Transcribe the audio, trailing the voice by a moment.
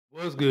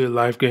What's good,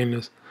 life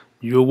gainers?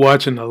 You're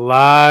watching a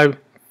live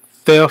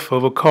theft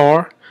of a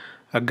car.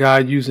 A guy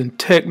using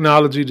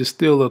technology to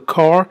steal a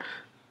car.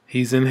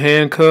 He's in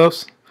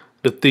handcuffs.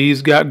 The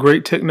thieves got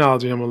great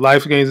technology. I'm a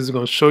life gainers is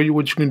going to show you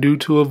what you can do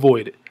to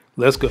avoid it.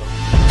 Let's go.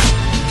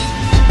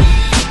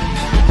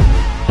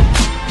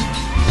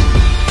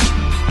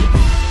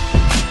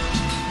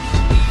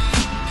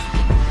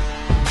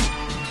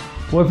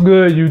 What's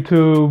good,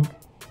 YouTube?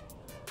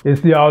 It's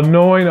the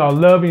all-knowing,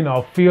 all-loving,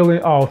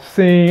 all-feeling,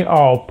 all-seeing,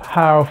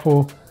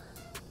 all-powerful,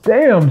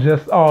 damn,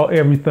 just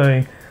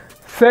all-everything.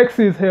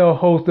 Sexy as hell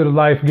host of the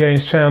Life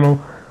Gains channel,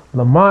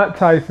 Lamont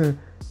Tyson,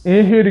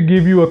 in here to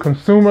give you a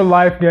consumer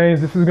life gains.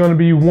 This is going to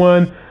be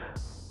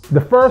the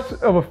first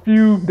of a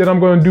few that I'm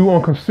going to do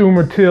on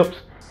consumer tips.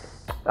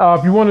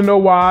 If you want to know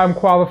why I'm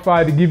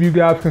qualified to give you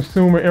guys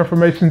consumer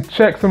information,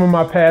 check some of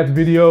my past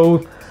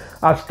videos.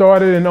 I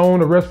started and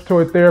owned a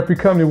respiratory therapy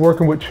company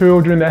working with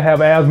children that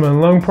have asthma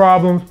and lung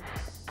problems.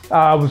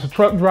 I was a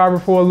truck driver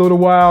for a little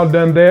while,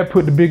 done that,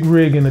 put the big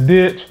rig in the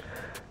ditch.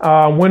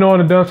 Went on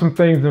and done some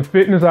things in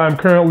fitness. I'm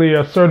currently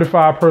a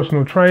certified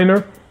personal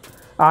trainer.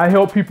 I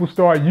help people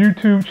start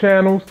YouTube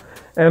channels.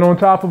 And on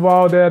top of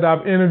all that,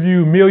 I've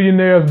interviewed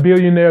millionaires,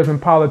 billionaires,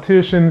 and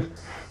politicians.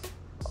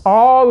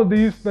 All of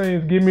these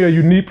things give me a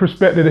unique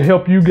perspective to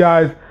help you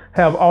guys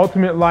have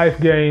ultimate life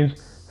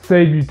gains,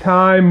 save you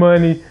time,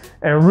 money,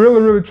 and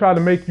really try to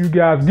make you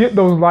guys get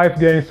those life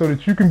gains so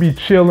that you can be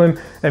chilling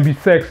and be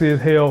sexy as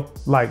hell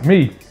like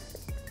me.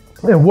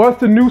 And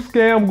what's the new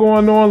scam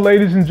going on,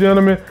 ladies and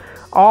gentlemen?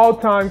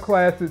 All-time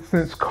classic.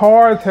 Since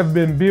cars have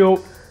been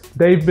built,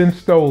 they've been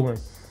stolen.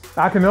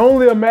 I can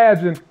only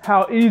imagine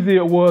how easy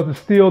it was to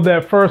steal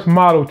that first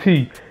Model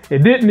T. It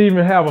didn't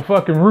even have a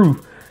fucking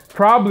roof.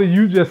 Probably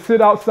you just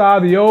sit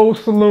outside the old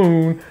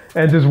saloon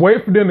and just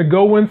wait for them to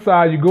go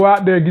inside. You go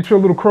out there, get your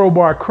little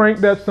crowbar, crank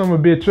that son of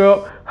a bitch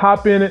up,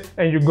 hop in it,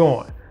 and you're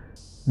gone.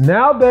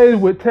 Nowadays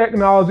with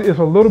technology, it's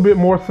a little bit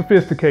more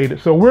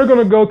sophisticated. So we're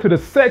gonna go to the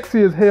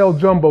sexy as hell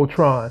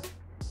Jumbotron.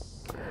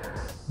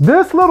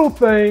 This little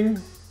thing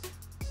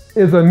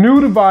is a new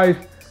device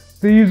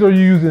thieves are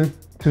using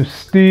to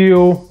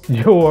steal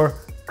your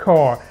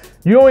car.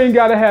 You don't even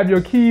gotta have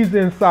your keys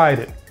inside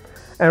it.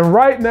 And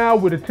right now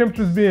with the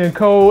temperatures being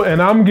cold,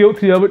 and I'm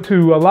guilty of it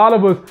too, a lot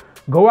of us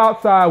go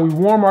outside, we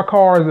warm our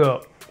cars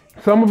up.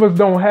 Some of us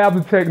don't have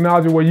the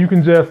technology where you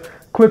can just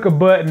click a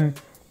button.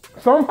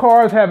 Some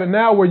cars have it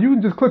now where you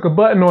can just click a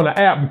button on the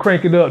app and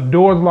crank it up,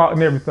 doors locked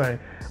and everything.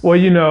 Well,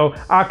 you know,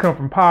 I come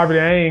from poverty,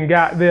 I ain't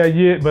got there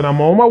yet, but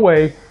I'm on my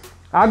way.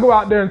 I go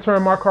out there and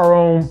turn my car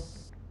on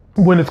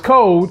when it's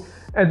cold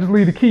and just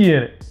leave the key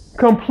in it.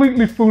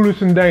 Completely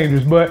foolish and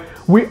dangerous, but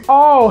we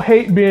all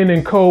hate being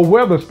in cold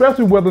weather,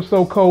 especially weather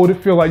so cold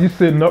it feels like you're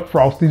sitting up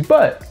Frosty's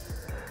butt.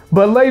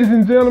 But ladies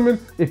and gentlemen,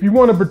 if you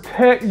want to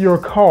protect your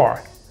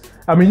car,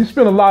 I mean, you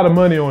spend a lot of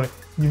money on it,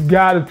 you've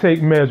got to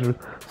take measures.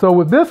 So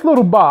with this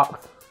little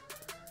box,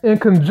 in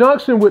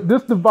conjunction with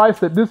this device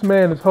that this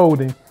man is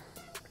holding,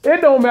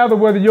 it don't matter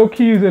whether your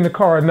key is in the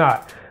car or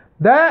not.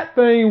 That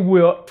thing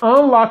will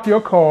unlock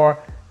your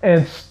car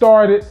and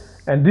start it,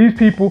 and these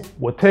people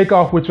will take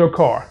off with your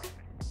car.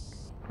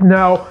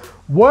 Now,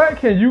 what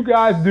can you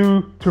guys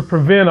do to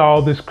prevent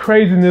all this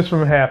craziness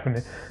from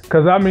happening?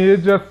 Because I mean,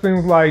 it just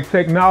seems like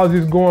technology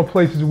is going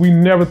places we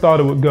never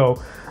thought it would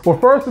go. Well,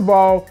 first of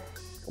all,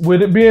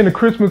 with it being the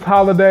Christmas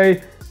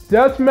holiday,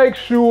 just make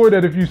sure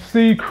that if you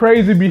see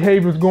crazy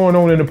behaviors going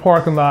on in the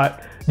parking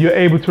lot, you're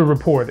able to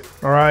report it,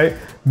 all right?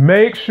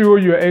 Make sure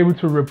you're able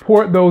to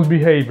report those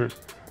behaviors.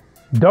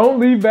 Don't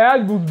leave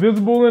valuables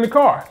visible in the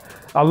car.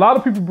 A lot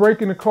of people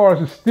break into cars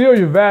to steal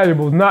your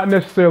valuables, not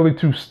necessarily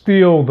to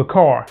steal the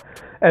car.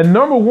 And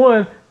number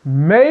one,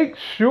 make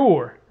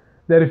sure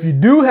that if you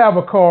do have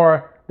a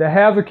car that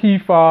has a key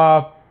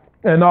fob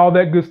and all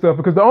that good stuff,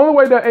 because the only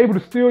way they're able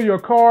to steal your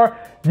car,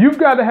 you've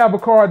got to have a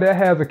car that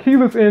has a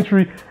keyless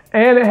entry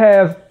and it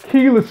has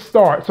keyless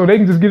start, so they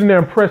can just get in there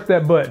and press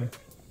that button.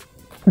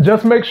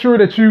 Just make sure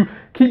that you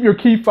keep your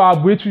key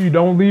fob with you, you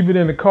don't leave it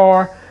in the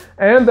car,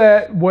 and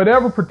that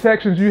whatever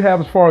protections you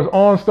have as far as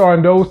OnStar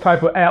and those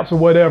type of apps or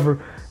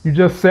whatever, you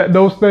just set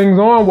those things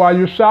on while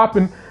you're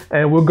shopping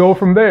and we'll go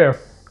from there.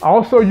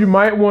 Also, you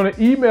might want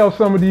to email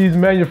some of these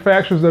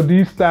manufacturers of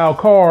these style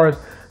cars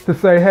to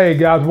say, hey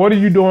guys, what are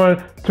you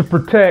doing to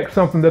protect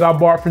something that I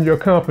bought from your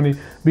company?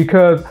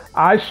 Because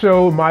I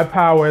showed my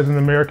power as an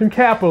American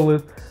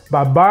capitalist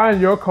by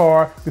buying your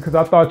car because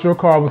I thought your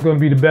car was going to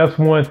be the best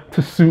one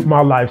to suit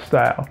my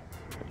lifestyle.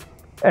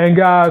 And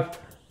guys,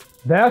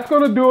 that's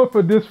going to do it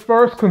for this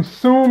first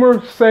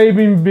consumer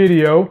saving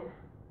video.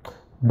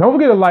 Don't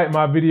forget to like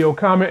my video,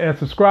 comment, and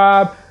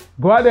subscribe.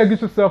 Go out there and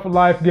get yourself a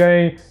life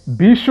gain.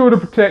 Be sure to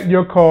protect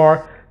your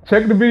car.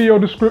 Check the video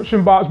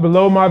description box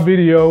below my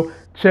video.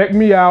 Check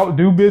me out,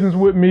 do business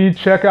with me,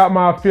 check out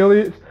my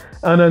affiliates.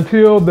 And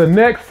until the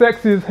next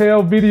sexy as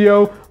hell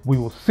video, we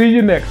will see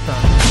you next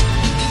time.